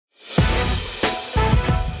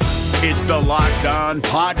It's the Locked On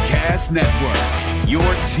Podcast Network, your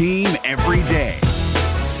team every day.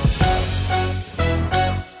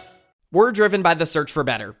 We're driven by the search for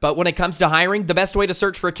better, but when it comes to hiring, the best way to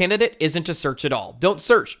search for a candidate isn't to search at all. Don't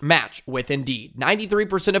search, match with Indeed.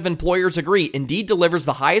 93% of employers agree Indeed delivers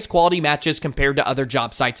the highest quality matches compared to other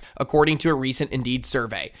job sites, according to a recent Indeed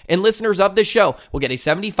survey. And listeners of this show will get a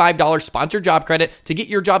 $75 sponsored job credit to get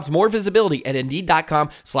your jobs more visibility at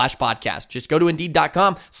Indeed.com/podcast. Just go to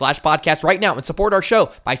Indeed.com/podcast right now and support our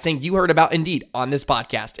show by saying you heard about Indeed on this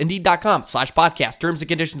podcast. Indeed.com/podcast. Terms and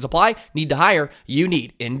conditions apply. Need to hire? You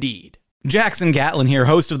need Indeed. Jackson Gatlin here,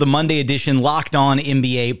 host of the Monday edition Locked On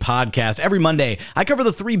NBA podcast. Every Monday, I cover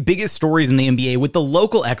the three biggest stories in the NBA with the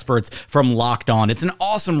local experts from Locked On. It's an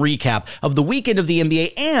awesome recap of the weekend of the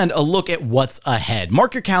NBA and a look at what's ahead.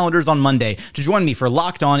 Mark your calendars on Monday to join me for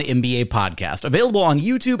Locked On NBA podcast, available on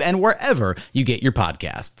YouTube and wherever you get your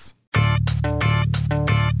podcasts.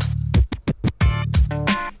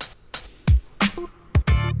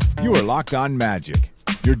 You are Locked On Magic,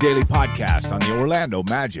 your daily podcast on the Orlando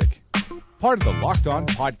Magic. Part of the Locked On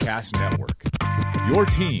Podcast Network, your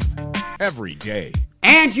team every day.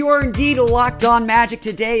 And you are indeed Locked On Magic.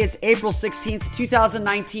 Today is April 16th,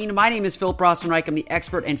 2019. My name is Philip Rossman-Reich. I'm the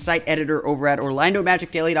expert and site editor over at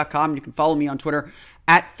OrlandoMagicDaily.com. You can follow me on Twitter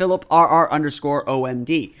at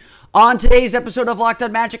PhilipRR_OMD. On today's episode of Locked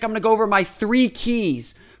On Magic, I'm going to go over my three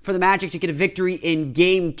keys for the Magic to get a victory in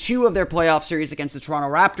Game 2 of their playoff series against the Toronto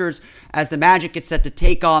Raptors, as the Magic get set to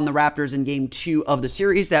take on the Raptors in Game 2 of the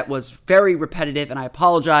series. That was very repetitive, and I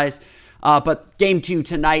apologize. But Game 2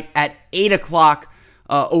 tonight at 8 o'clock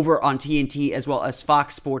over on TNT, as well as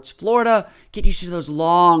Fox Sports Florida. Get used to those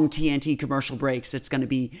long TNT commercial breaks. It's going to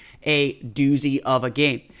be a doozy of a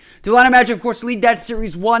game. The Orlando Magic, of course, lead that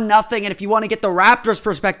series 1-0, and if you want to get the Raptors'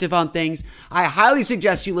 perspective on things, I highly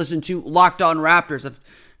suggest you listen to Locked On Raptors.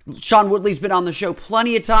 Sean Woodley's been on the show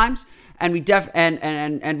plenty of times, and we've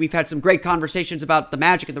had some great conversations about the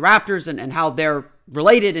Magic and the Raptors and how they're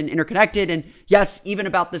related and interconnected, and yes, even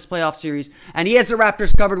about this playoff series. And he has the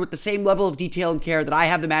Raptors covered with the same level of detail and care that I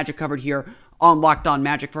have the Magic covered here on Locked On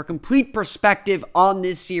Magic. For a complete perspective on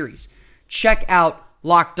this series, check out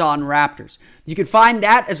Locked On Raptors. You can find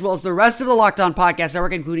that as well as the rest of the Locked On Podcast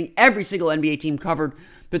Network, including every single NBA team covered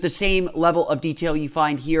with the same level of detail you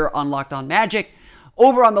find here on Locked On Magic,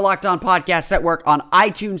 over on the Locked On Podcast Network on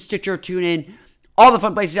iTunes, Stitcher, TuneIn, all the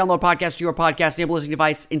fun places to download podcasts to your podcast-enabled listening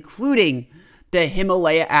device, including the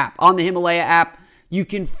Himalaya app. On the Himalaya app, you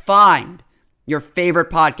can find your favorite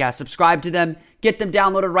podcasts, subscribe to them, get them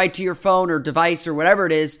downloaded right to your phone or device or whatever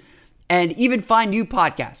it is, and even find new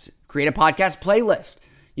podcasts. Create a podcast playlist.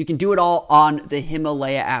 You can do it all on the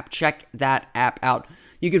Himalaya app. Check that app out.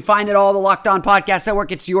 You can find it all the Locked On Podcast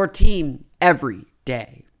Network. It's your team every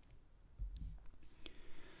day.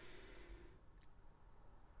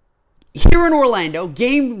 Here in Orlando,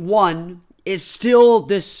 Game 1 is still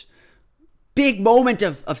this big moment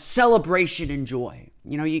of celebration and joy.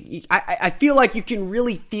 You know, I feel like you can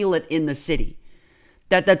really feel it in the city.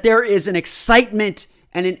 That there is an excitement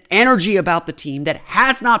and an energy about the team that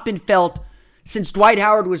has not been felt since Dwight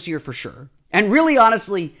Howard was here for sure. And really,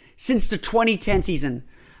 honestly, since the 2010 season.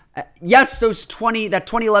 Yes, that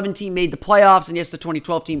 2011 team made the playoffs, and yes, the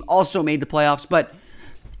 2012 team also made the playoffs, but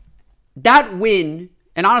that win,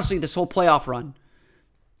 and honestly, this whole playoff run,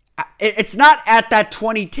 it's not at that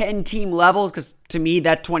 2010 team level, because to me,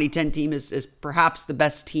 that 2010 team is perhaps the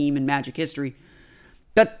best team in Magic history.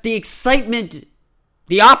 But the excitement,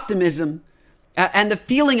 the optimism, and the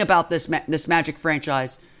feeling about this Magic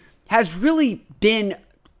franchise has really been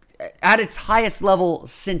at its highest level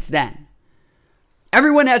since then.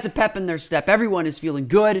 Everyone has a pep in their step. Everyone is feeling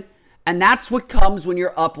good. And that's what comes when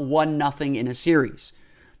you're up 1-0 in a series.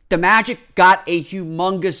 The Magic got a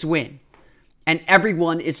humongous win, and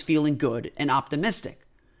everyone is feeling good and optimistic.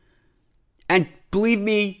 And believe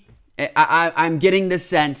me, I'm getting this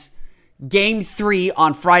sense, Game 3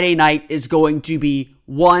 on Friday night is going to be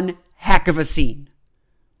one heck of a scene.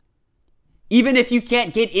 Even if you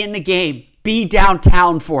can't get in the game, be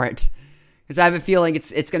downtown for it. Because I have a feeling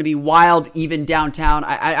it's going to be wild even downtown.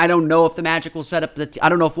 I don't know if the Magic will set up I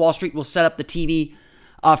don't know if Wall Street will set up the TV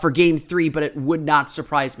for Game 3, but it would not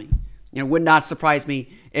surprise me. It would not surprise me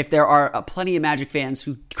if there are plenty of Magic fans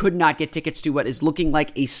who could not get tickets to what is looking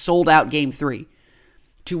like a sold-out Game 3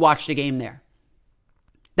 to watch the game there.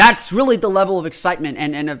 That's really the level of excitement.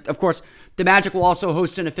 And of course, the Magic will also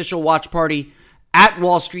host an official watch party at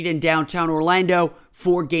Wall Street in downtown Orlando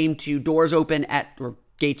for Game 2. Doors open or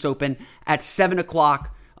gates open at 7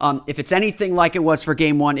 o'clock. If it's anything like it was for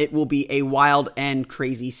Game 1, it will be a wild and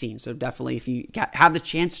crazy scene. So definitely, if you have the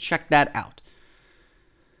chance, check that out.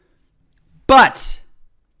 But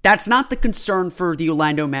that's not the concern for the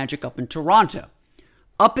Orlando Magic up in Toronto.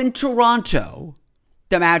 Up in Toronto,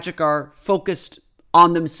 the Magic are focused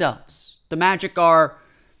on themselves. The Magic are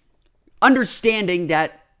understanding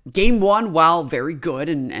that game one, while very good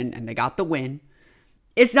and they got the win,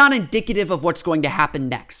 it's not indicative of what's going to happen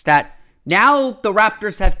next. That now the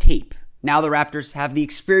Raptors have tape. Now the Raptors have the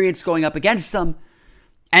experience going up against them.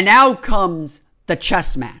 And now comes the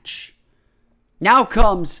chess match. Now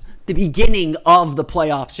comes the beginning of the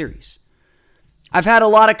playoff series. I've had a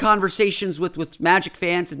lot of conversations with Magic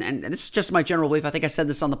fans, and this is just my general belief. I think I said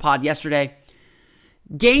this on the pod yesterday.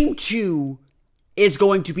 Game 2 is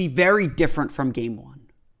going to be very different from Game 1.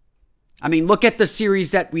 I mean, look at the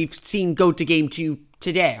series that we've seen go to Game 2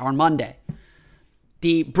 today, on Monday.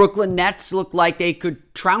 The Brooklyn Nets look like they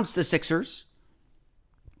could trounce the Sixers.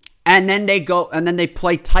 And then they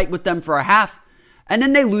play tight with them for a half. And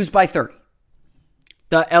then they lose by 30.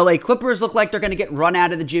 The LA Clippers look like they're going to get run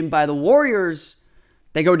out of the gym by the Warriors.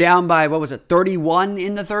 They go down by, 31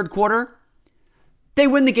 in the third quarter. They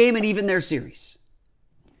win the game and even their series.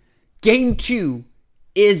 Game 2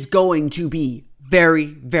 is going to be very,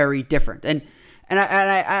 very different. And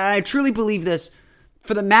I truly believe this.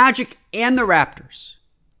 For the Magic and the Raptors,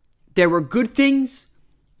 there were good things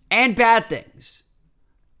and bad things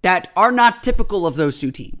that are not typical of those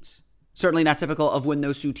two teams. Certainly not typical of when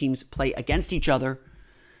those two teams play against each other.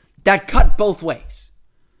 That cut both ways.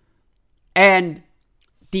 And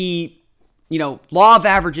the, law of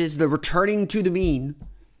averages, the returning to the mean,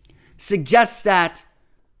 suggests that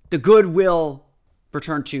the good will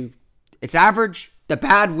return to its average, the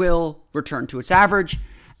bad will return to its average,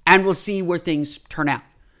 and we'll see where things turn out.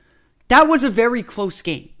 That was a very close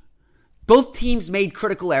game. Both teams made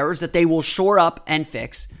critical errors that they will shore up and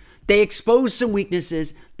fix. They exposed some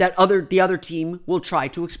weaknesses that the other team will try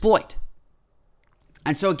to exploit.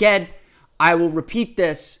 And so again, I will repeat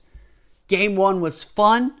this. Game 1 was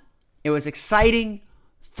fun. It was exciting.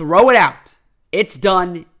 Throw it out. It's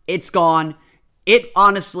done. It's gone. It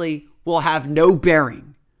honestly will have no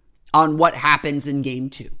bearing on what happens in Game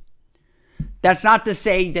 2. That's not to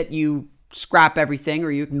say that you scrap everything or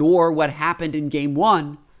you ignore what happened in Game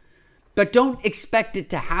 1, but don't expect it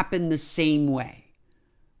to happen the same way.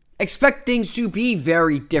 Expect things to be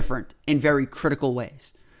very different in very critical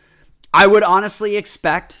ways. I would honestly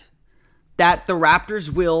expect that the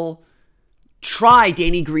Raptors will try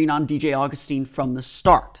Danny Green on DJ Augustine from the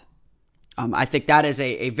start. I think that is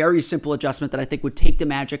a very simple adjustment that I think would take the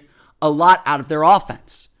Magic a lot out of their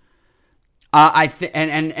offense.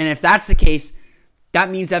 And if that's the case, that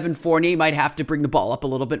means Evan Fournier might have to bring the ball up a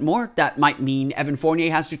little bit more. That might mean Evan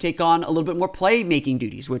Fournier has to take on a little bit more playmaking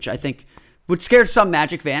duties, which I think would scare some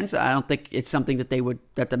Magic fans. I don't think it's something that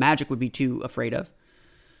the Magic would be too afraid of.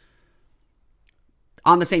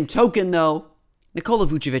 On the same token, though, Nikola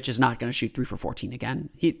Vucevic is not going to shoot 3 for 14 again.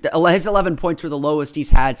 His 11 points were the lowest he's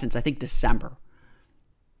had since, I think, December.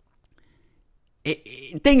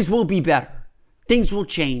 Things will be better. Things will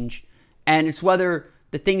change. And it's whether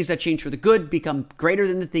the things that change for the good become greater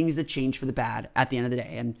than the things that change for the bad at the end of the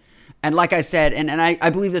day. And like I said, and I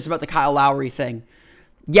believe this about the Kyle Lowry thing.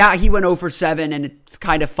 Yeah, he went 0 for 7, and it's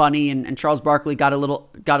kind of funny. And Charles Barkley got a little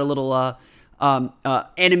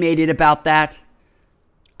animated about that.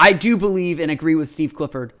 I do believe and agree with Steve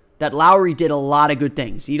Clifford that Lowry did a lot of good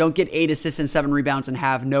things. You don't get 8 assists and 7 rebounds and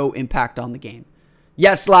have no impact on the game.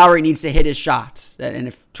 Yes, Lowry needs to hit his shots. And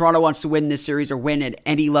if Toronto wants to win this series or win at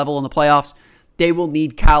any level in the playoffs, they will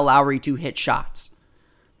need Kyle Lowry to hit shots.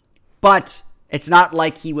 But it's not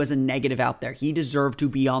like he was a negative out there. He deserved to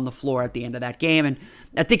be on the floor at the end of that game. And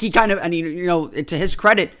I think he to his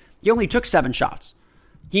credit, he only took 7 shots.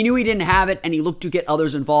 He knew he didn't have it, and he looked to get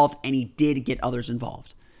others involved, and he did get others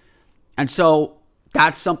involved. And so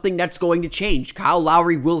that's something that's going to change. Kyle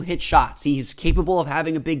Lowry will hit shots. He's capable of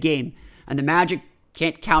having a big game, and the Magic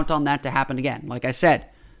can't count on that to happen again. Like I said,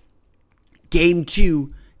 Game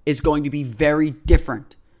 2 is going to be very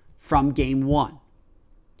different from Game 1.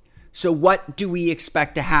 So what do we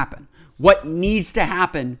expect to happen? What needs to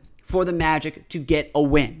happen for the Magic to get a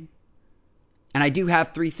win? And I do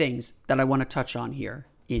have 3 things that I want to touch on here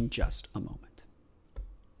in just a moment.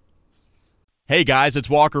 Hey guys, it's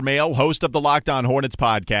Walker Mail, host of the Locked On Hornets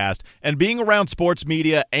podcast, and being around sports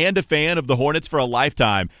media and a fan of the Hornets for a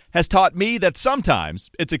lifetime has taught me that sometimes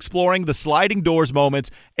it's exploring the sliding doors moments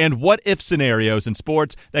and what-if scenarios in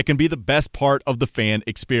sports that can be the best part of the fan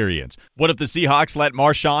experience. What if the Seahawks let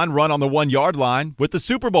Marshawn run on the 1-yard line with the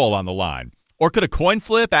Super Bowl on the line? Or could a coin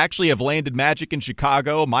flip actually have landed Magic in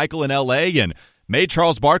Chicago, Michael in LA, and made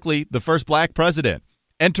Charles Barkley the first black president?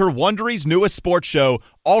 Enter Wondery's newest sports show,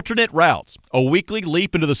 Alternate Routes, a weekly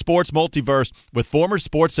leap into the sports multiverse with former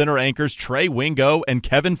SportsCenter anchors Trey Wingo and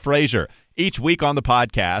Kevin Frazier. Each week on the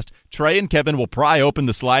podcast, Trey and Kevin will pry open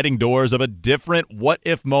the sliding doors of a different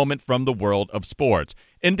what-if moment from the world of sports.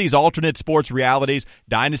 In these alternate sports realities,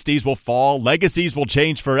 dynasties will fall, legacies will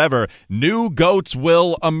change forever, new GOATs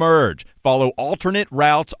will emerge. Follow Alternate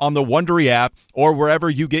Routes on the Wondery app or wherever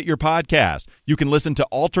you get your podcast. You can listen to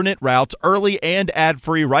Alternate Routes early and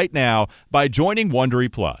ad-free right now by joining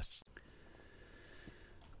Wondery Plus.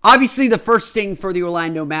 Obviously, the first thing for the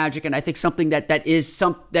Orlando Magic, and I think something that is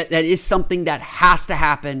something that has to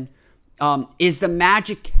happen, is the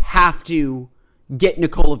Magic have to get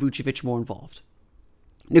Nikola Vucevic more involved.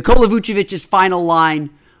 Nikola Vucevic's final line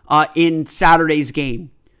in Saturday's game: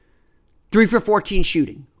 3 for 14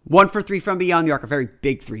 shooting, 1 for 3 from beyond the arc, a very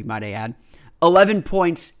big 3, might I add. 11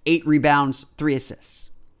 points, 8 rebounds, 3 assists.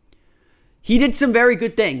 He did some very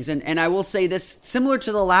good things, and I will say this, similar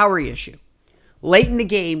to the Lowry issue. Late in the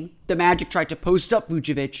game, the Magic tried to post up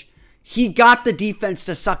Vucevic. He got the defense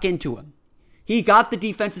to suck into him. He got the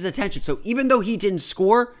defense's attention. So even though he didn't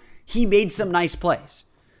score, he made some nice plays.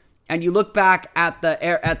 And you look back at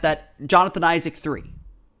that Jonathan Isaac 3,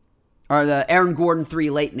 or the Aaron Gordon 3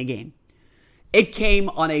 late in the game. It came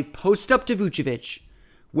on a post up to Vucevic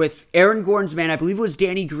with Aaron Gordon's man, I believe it was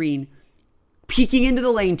Danny Green, peeking into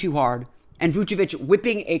the lane too hard, and Vucevic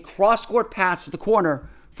whipping a cross-court pass to the corner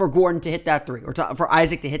for Gordon to hit that 3, or for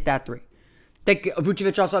Isaac to hit that 3.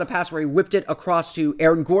 Vucevic also had a pass where he whipped it across to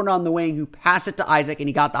Aaron Gordon on the wing, who passed it to Isaac, and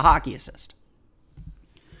he got the hockey assist.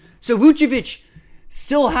 So Vucevic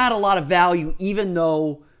still had a lot of value, even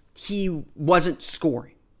though he wasn't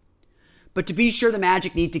scoring. But to be sure, the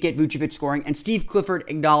Magic need to get Vucevic scoring, and Steve Clifford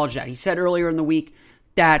acknowledged that. He said earlier in the week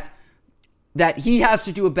that he has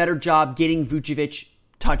to do a better job getting Vucevic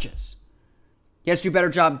touches. He has to do a better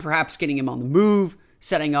job perhaps getting him on the move,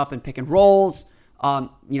 setting up and pick and rolls,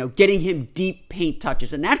 getting him deep paint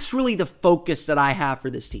touches. And that's really the focus that I have for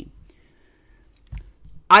this team.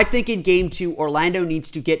 I think in game 2, Orlando needs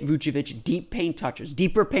to get Vucevic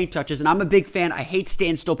deeper paint touches. And I'm a big fan. I hate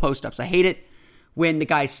standstill post-ups. I hate it when the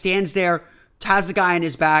guy stands there, has the guy on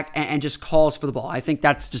his back, and just calls for the ball. I think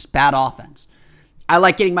that's just bad offense. I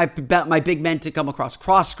like getting my big men to come across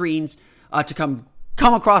cross screens, to come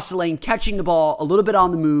across the lane, catching the ball a little bit on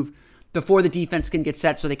the move before the defense can get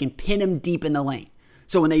set so they can pin him deep in the lane.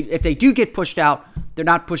 So if they do get pushed out, they're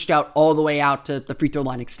not pushed out all the way out to the free throw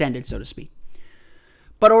line extended, so to speak.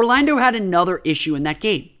 But Orlando had another issue in that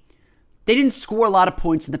game. They didn't score a lot of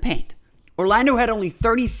points in the paint. Orlando had only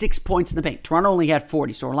 36 points in the paint. Toronto only had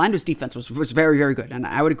 40. So Orlando's defense was very, very good. And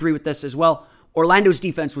I would agree with this as well. Orlando's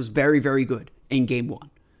defense was very, very good in game 1.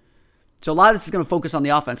 So a lot of this is going to focus on the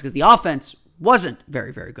offense because the offense wasn't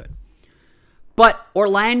very, very good. But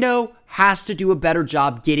Orlando has to do a better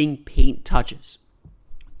job getting paint touches.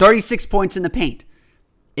 36 points in the paint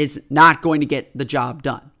is not going to get the job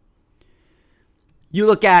done. You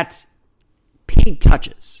look at paint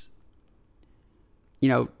touches.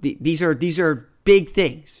 These are big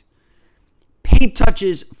things. Paint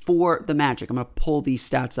touches for the Magic. I'm going to pull these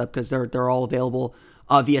stats up because they're all available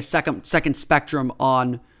via Second Spectrum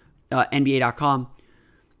on NBA.com.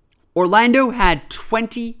 Orlando had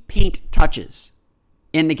 20 paint touches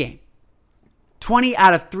in the game. 20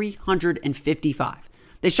 out of 355.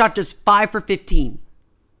 They shot just 5 for 15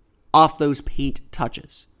 off those paint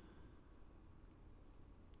touches.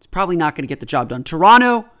 It's probably not going to get the job done.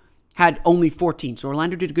 Toronto had only 14, so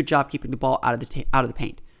Orlando did a good job keeping the ball out of the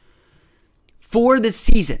paint. For the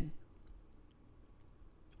season,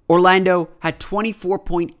 Orlando had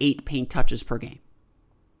 24.8 paint touches per game.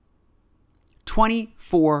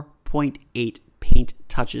 24.8 paint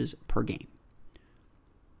touches per game.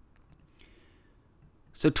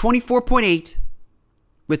 So 24.8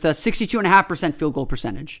 with a 62.5% field goal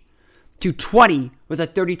percentage to 20 with a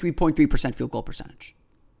 33.3% field goal percentage.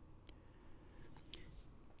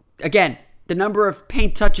 Again, the number of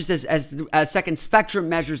paint touches as Second Spectrum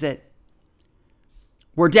measures it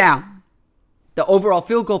were down. The overall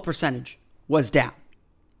field goal percentage was down.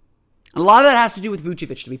 And a lot of that has to do with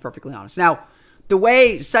Vucevic, to be perfectly honest. Now, the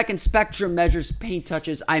way Second Spectrum measures paint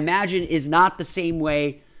touches, I imagine, is not the same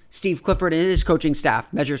way Steve Clifford and his coaching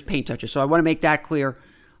staff measures paint touches. So I want to make that clear.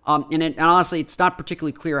 And honestly, it's not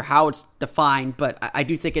particularly clear how it's defined, but I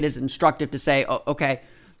do think it is instructive to say, okay,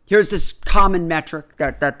 here's this common metric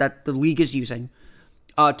that the league is using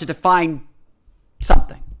to define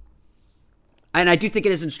something. And I do think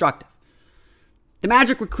it is instructive. The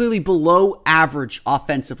Magic were clearly below average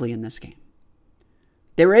offensively in this game.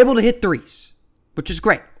 They were able to hit threes, which is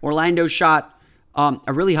great. Orlando shot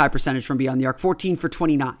a really high percentage from beyond the arc, 14 for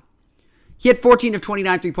 29. He had 14 of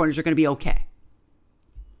 29 3-pointers are going to be okay.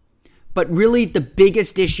 But really the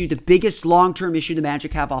biggest issue, the biggest long-term issue the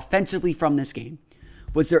Magic have offensively from this game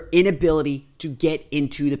was their inability to get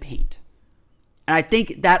into the paint. And I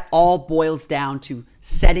think that all boils down to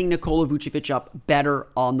setting Nikola Vucevic up better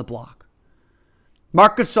on the block.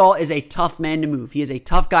 Marc Gasol is a tough man to move. He is a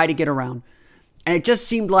tough guy to get around. And it just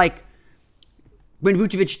seemed like when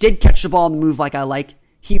Vucevic did catch the ball and move like I like,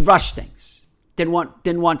 he rushed things. Didn't want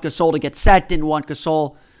Gasol to get set, didn't want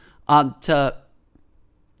Gasol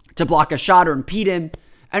to block a shot or impede him.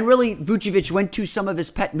 And really, Vucevic went to some of his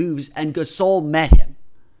pet moves and Gasol met him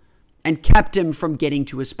and kept him from getting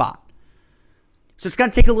to his spot. So it's going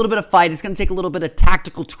to take a little bit of fight. It's going to take a little bit of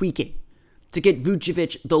tactical tweaking to get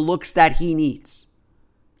Vucevic the looks that he needs.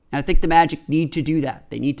 And I think the Magic need to do that.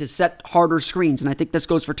 They need to set harder screens. And I think this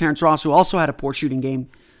goes for Terrence Ross, who also had a poor shooting game.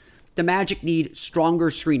 The Magic need stronger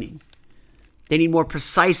screening. They need more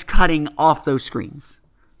precise cutting off those screens.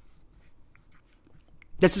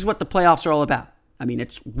 This is what the playoffs are all about. I mean,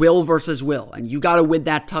 it's will versus will. And you got to win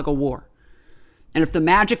that tug of war. And if the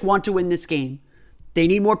Magic want to win this game, they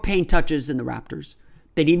need more paint touches than the Raptors.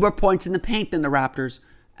 They need more points in the paint than the Raptors.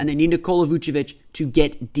 And they need Nikola Vucevic to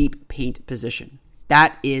get deep paint position.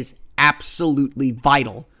 That is absolutely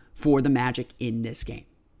vital for the Magic in this game.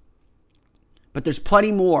 But there's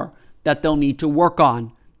plenty more that they'll need to work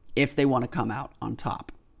on if they want to come out on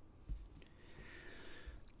top.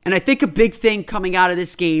 And I think a big thing coming out of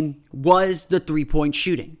this game was the three-point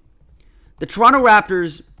shooting. The Toronto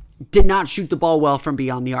Raptors did not shoot the ball well from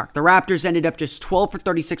beyond the arc. The Raptors ended up just 12 for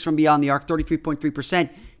 36 from beyond the arc, 33.3%.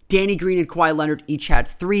 Danny Green and Kawhi Leonard each had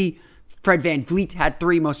 3. Fred VanVleet had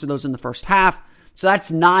 3, most of those in the first half. So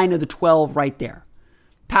that's 9 of the 12 right there.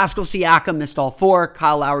 Pascal Siakam missed all 4.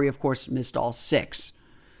 Kyle Lowry, of course, missed all 6.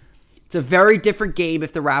 It's a very different game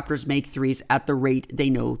if the Raptors make threes at the rate they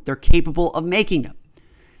know they're capable of making them.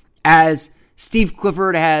 As Steve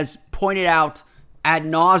Clifford has pointed out ad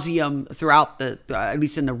nauseum throughout at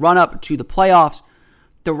least in the run-up to the playoffs,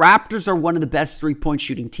 the Raptors are one of the best three-point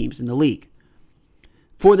shooting teams in the league.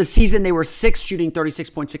 For the season, they were 6th, shooting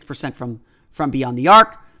 36.6% from beyond the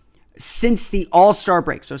arc. Since the All-Star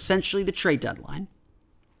break, so essentially the trade deadline,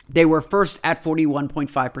 they were first at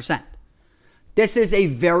 41.5%. This is a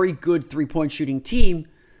very good three-point shooting team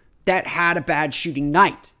that had a bad shooting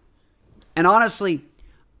night. And honestly,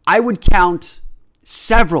 I would count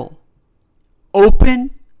several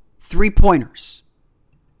open three-pointers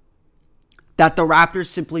that the Raptors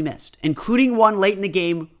simply missed, including one late in the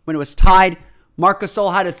game when it was tied. Marc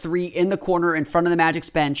Gasol had a 3 in the corner in front of the Magic's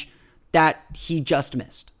bench that he just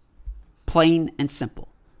missed. Plain and simple.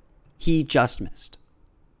 He just missed.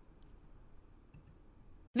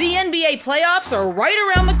 The NBA playoffs are right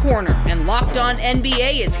around the corner, and Locked On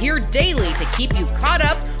NBA is here daily to keep you caught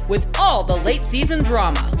up with all the late season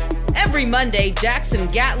drama. Every Monday, Jackson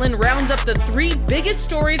Gatlin rounds up the 3 biggest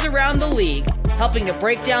stories around the league, helping to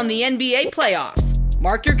break down the NBA playoffs.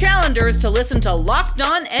 Mark your calendars to listen to Locked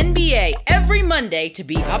On NBA every Monday to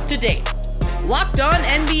be up to date. Locked On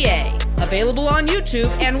NBA, available on YouTube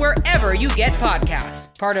and wherever you get podcasts.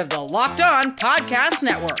 Part of the Locked On Podcast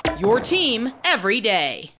Network, your team every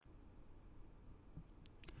day.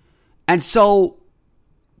 And so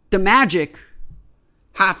the Magic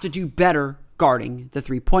have to do better guarding the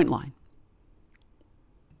three-point line.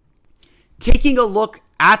 Taking a look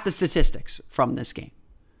at the statistics from this game,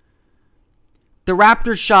 the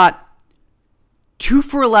Raptors shot 2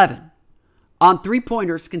 for 11 on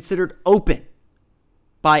three-pointers considered open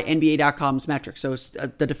by NBA.com's metrics. So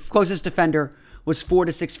the closest defender was 4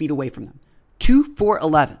 to 6 feet away from them. 2 for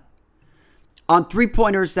 11. On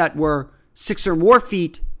three-pointers that were 6 or more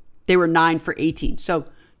feet, they were 9 for 18. So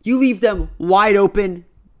you leave them wide open,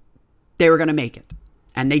 they were going to make it.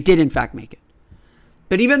 And they did, in fact, make it.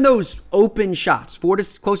 But even those open shots,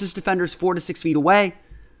 closest defenders 4 to 6 feet away,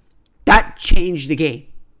 that changed the game.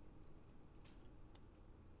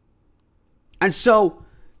 And so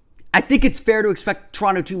I think it's fair to expect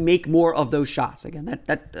Toronto to make more of those shots. Again,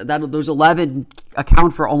 those 11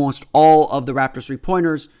 account for almost all of the Raptors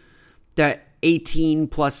three-pointers. That 18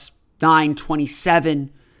 plus 9,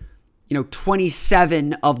 27.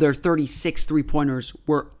 27 of their 36 three-pointers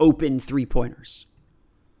were open three-pointers.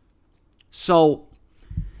 So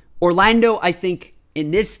Orlando, I think,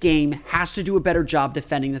 in this game has to do a better job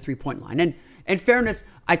defending the three-point line. And in fairness,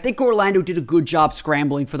 I think Orlando did a good job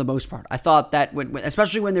scrambling for the most part. I thought that,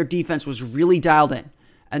 especially when their defense was really dialed in,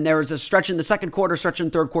 and there was a stretch in the second quarter, stretch in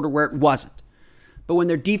the third quarter where it wasn't. But when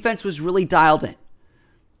their defense was really dialed in,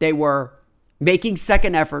 they were making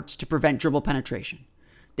second efforts to prevent dribble penetration.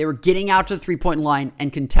 They were getting out to the three-point line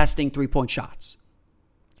and contesting three-point shots.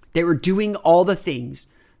 They were doing all the things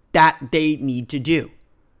that they need to do.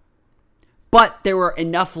 But there were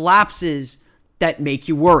enough lapses that make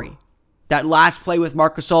you worry. That last play with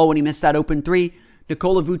Marc Gasol when he missed that open three,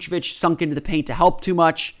 Nikola Vucevic sunk into the paint to help too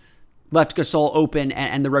much, left Gasol open,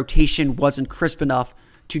 and the rotation wasn't crisp enough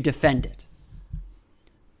to defend it.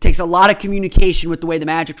 Takes a lot of communication with the way the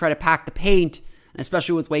Magic try to pack the paint, and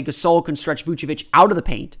especially with the way Gasol can stretch Vucevic out of the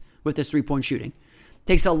paint with this three-point shooting.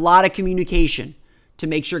 Takes a lot of communication to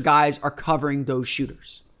make sure guys are covering those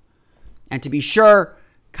shooters. And to be sure,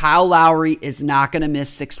 Kyle Lowry is not going to miss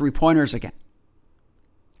 6 3-pointers again.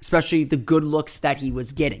 Especially the good looks that he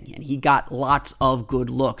was getting. And he got lots of good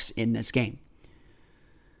looks in this game.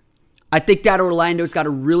 I think that Orlando's got to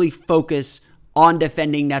really focus on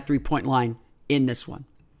defending that three-point line in this one.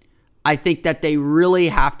 I think that they really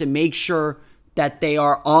have to make sure that they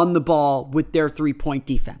are on the ball with their three-point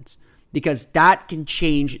defense, because that can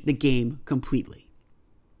change the game completely.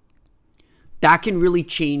 That can really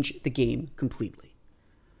change the game completely.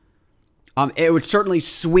 It would certainly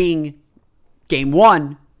swing game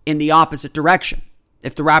 1 in the opposite direction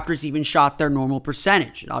if the Raptors even shot their normal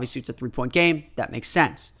percentage. And obviously, it's a three-point game. That makes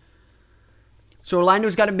sense. So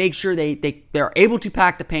Orlando's got to make sure they're able to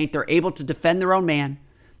pack the paint, they're able to defend their own man,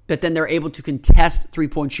 but then they're able to contest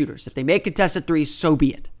three-point shooters. If they make contested threes, so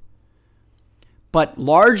be it. But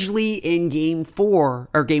largely in game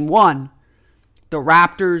 1, the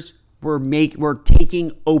Raptors were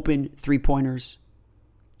taking open three-pointers,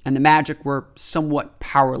 and the Magic were somewhat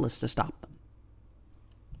powerless to stop them.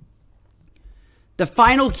 The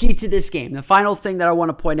final key to this game, the final thing that I want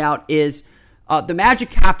to point out is the Magic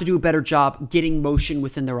have to do a better job getting motion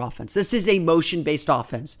within their offense. This is a motion-based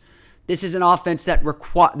offense. This is an offense that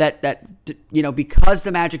because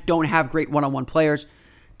the Magic don't have great one-on-one players,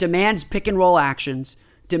 demands pick-and-roll actions,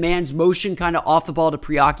 demands motion kind of off the ball to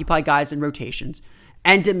preoccupy guys in rotations,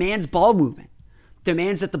 and demands ball movement,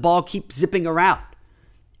 demands that the ball keep zipping around.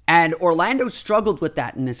 And Orlando struggled with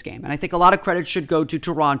that in this game. And I think a lot of credit should go to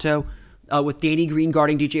Toronto with Danny Green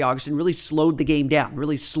guarding DJ Augustin, really slowed the game down,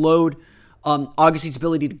 really slowed Augustin's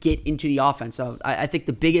ability to get into the offense. So I think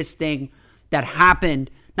the biggest thing that happened,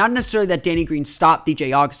 not necessarily that Danny Green stopped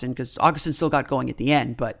DJ Augustin, because Augustin still got going at the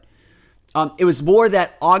end, but it was more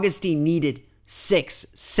that Augustin needed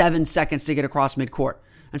 6-7 seconds to get across midcourt.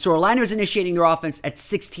 And so Orlando is initiating their offense at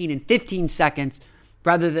 16 and 15 seconds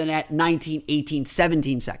rather than at 19, 18,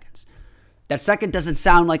 17 seconds. That second doesn't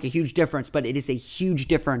sound like a huge difference, but it is a huge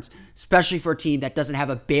difference, especially for a team that doesn't have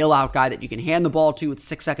a bailout guy that you can hand the ball to with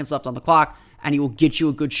 6 seconds left on the clock, and he will get you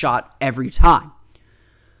a good shot every time.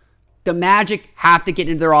 The Magic have to get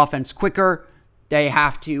into their offense quicker. They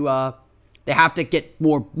have to get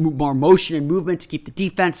more motion and movement to keep the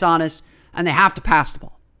defense honest, and they have to pass the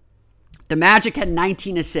ball. The Magic had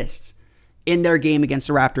 19 assists in their game against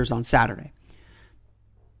the Raptors on Saturday.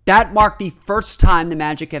 That marked the first time the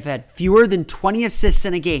Magic have had fewer than 20 assists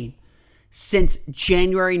in a game since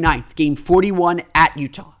January 9th, game 41 at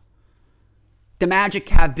Utah. The Magic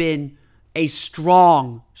have been a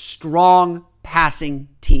strong passing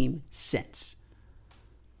team since.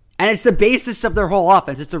 And it's the basis of their whole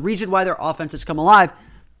offense. It's the reason why their offense has come alive.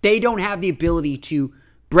 They don't have the ability to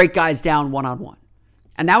break guys down one-on-one.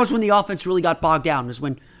 And that was when the offense really got bogged down, was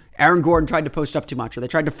when Aaron Gordon tried to post up too much, or they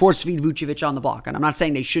tried to force feed Vucevic on the block. And I'm not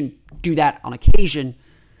saying they shouldn't do that on occasion,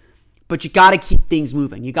 but you got to keep things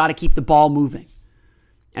moving. You got to keep the ball moving.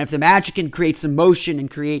 And if the Magic can create some motion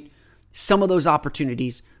and create some of those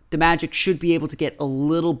opportunities, the Magic should be able to get a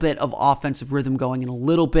little bit of offensive rhythm going and a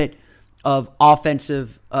little bit of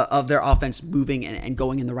their offense moving and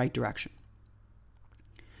going in the right direction.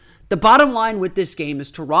 The bottom line with this game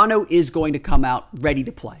is Toronto is going to come out ready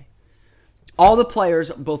to play. All the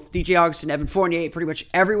players, both DJ Augustin, Evan Fournier, pretty much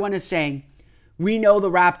everyone is saying, we know the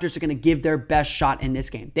Raptors are going to give their best shot in this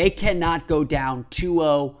game. They cannot go down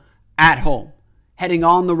 2-0 at home, heading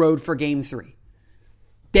on the road for game 3.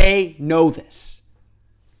 They know this.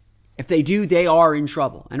 If they do, they are in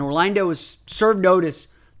trouble. And Orlando has served notice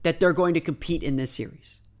that they're going to compete in this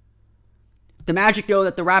series. The Magic know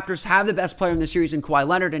that the Raptors have the best player in the series in Kawhi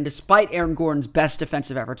Leonard, and despite Aaron Gordon's best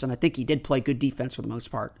defensive efforts, and I think he did play good defense for the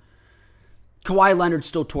most part, Kawhi Leonard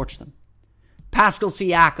still torched them. Pascal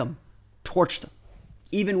Siakam torched them,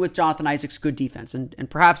 even with Jonathan Isaac's good defense. And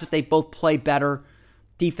perhaps if they both play better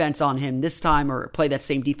defense on him this time, or play that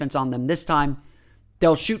same defense on them this time,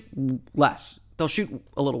 they'll shoot less. They'll shoot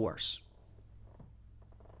a little worse.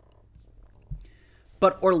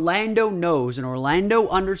 But Orlando knows and Orlando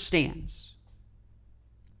understands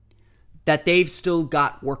that they've still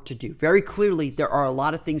got work to do. Very clearly, there are a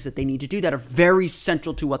lot of things that they need to do that are very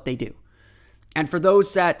central to what they do. And for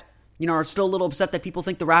those that, are still a little upset that people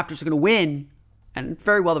think the Raptors are going to win, and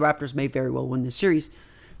very well, the Raptors may very well win this series,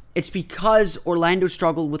 it's because Orlando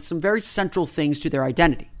struggled with some very central things to their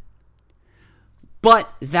identity.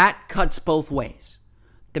 But that cuts both ways.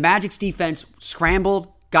 The Magic's defense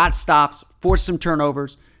scrambled, got stops, forced some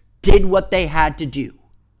turnovers, did what they had to do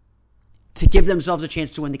to give themselves a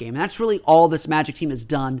chance to win the game. And that's really all this Magic team has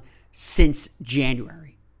done since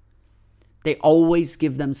January. They always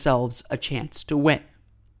give themselves a chance to win.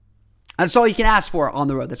 That's all you can ask for on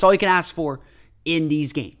the road. That's all you can ask for in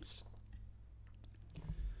these games.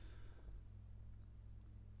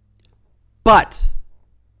 But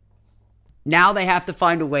now they have to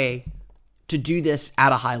find a way to do this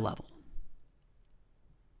at a high level.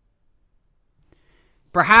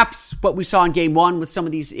 Perhaps what we saw in Game 1 with some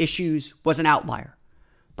of these issues was an outlier.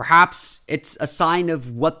 Perhaps it's a sign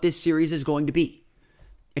of what this series is going to be.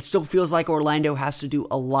 It still feels like Orlando has to do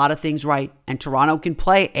a lot of things right, and Toronto can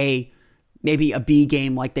play maybe a B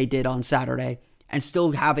game like they did on Saturday and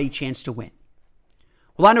still have a chance to win.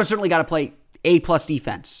 Orlando certainly got to play A+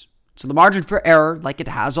 defense, so the margin for error, like it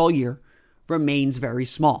has all year, remains very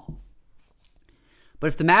small. But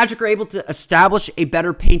if the Magic are able to establish a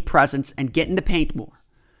better paint presence and get in the paint more,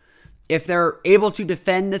 if they're able to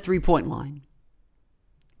defend the three-point line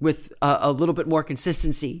with a little bit more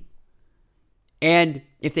consistency, and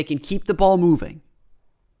if they can keep the ball moving,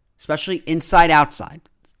 especially inside-outside,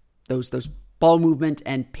 those ball movement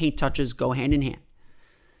and paint touches go hand in hand.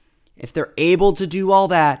 If they're able to do all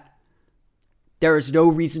that, there is no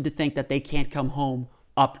reason to think that they can't come home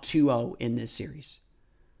up 2-0 in this series.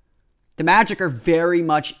 The Magic are very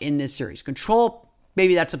much in this series. Control,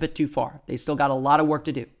 maybe that's a bit too far. They still got a lot of work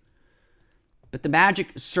to do. But the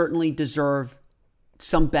Magic certainly deserve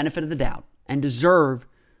some benefit of the doubt and deserve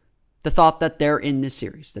the thought that they're in this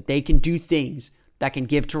series, that they can do things that can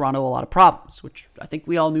give Toronto a lot of problems, which I think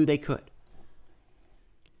we all knew they could.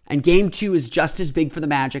 And Game 2 is just as big for the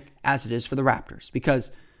Magic as it is for the Raptors,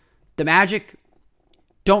 because the Magic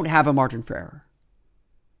don't have a margin for error.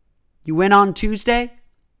 You win on Tuesday, I'm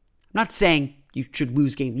not saying you should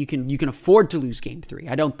lose game. You can afford to lose Game 3.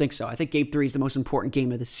 I don't think so. I think Game 3 is the most important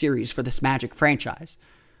game of the series for this Magic franchise,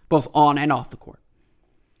 both on and off the court.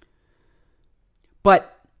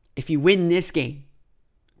 But if you win this game,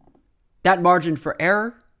 that margin for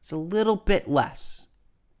error is a little bit less.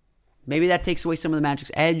 Maybe that takes away some of the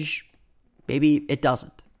Magic's edge. Maybe it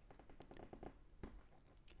doesn't.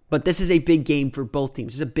 But this is a big game for both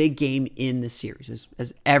teams. It's a big game in the series,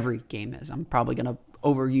 as every game is. I'm probably going to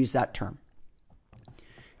overuse that term.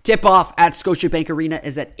 Tip-off at Scotiabank Arena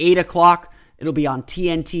is at 8 o'clock. It'll be on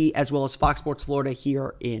TNT as well as Fox Sports Florida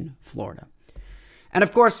here in Florida. And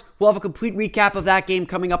of course, we'll have a complete recap of that game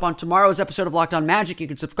coming up on tomorrow's episode of Locked On Magic. You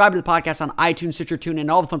can subscribe to the podcast on iTunes, Stitcher, TuneIn, and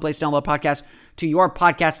all the fun places to download podcasts to your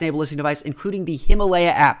podcast-enabled listening device, including the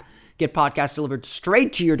Himalaya app. Get podcasts delivered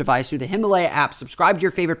straight to your device through the Himalaya app. Subscribe to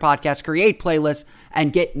your favorite podcast, create playlists,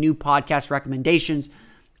 and get new podcast recommendations.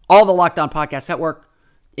 All the Locked On Podcast Network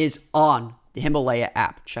is on the Himalaya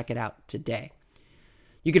app. Check it out today.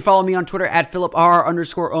 You can follow me on Twitter at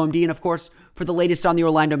PhilipR_OMD. And of course, for the latest on the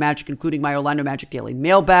Orlando Magic, including my Orlando Magic Daily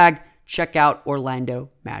mailbag, check out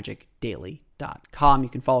OrlandoMagicDaily.com. You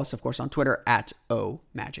can follow us, of course, on Twitter at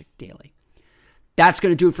OMagicDaily. That's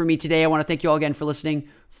going to do it for me today. I want to thank you all again for listening.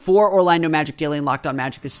 For Orlando Magic Daily and Locked On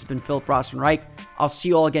Magic, this has been Philip Rossman-Reich. I'll see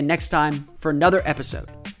you all again next time for another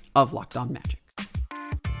episode of Locked On Magic.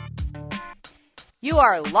 You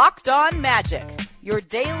are Locked On Magic, your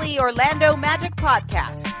daily Orlando Magic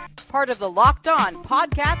podcast. Part of the Locked On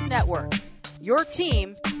Podcast Network. Your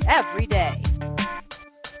team every day.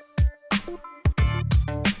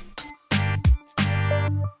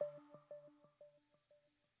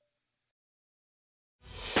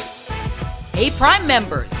 Hey, Prime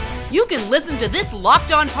members, you can listen to this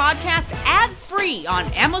Locked On podcast ad-free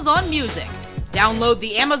on Amazon Music. Download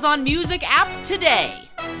the Amazon Music app today.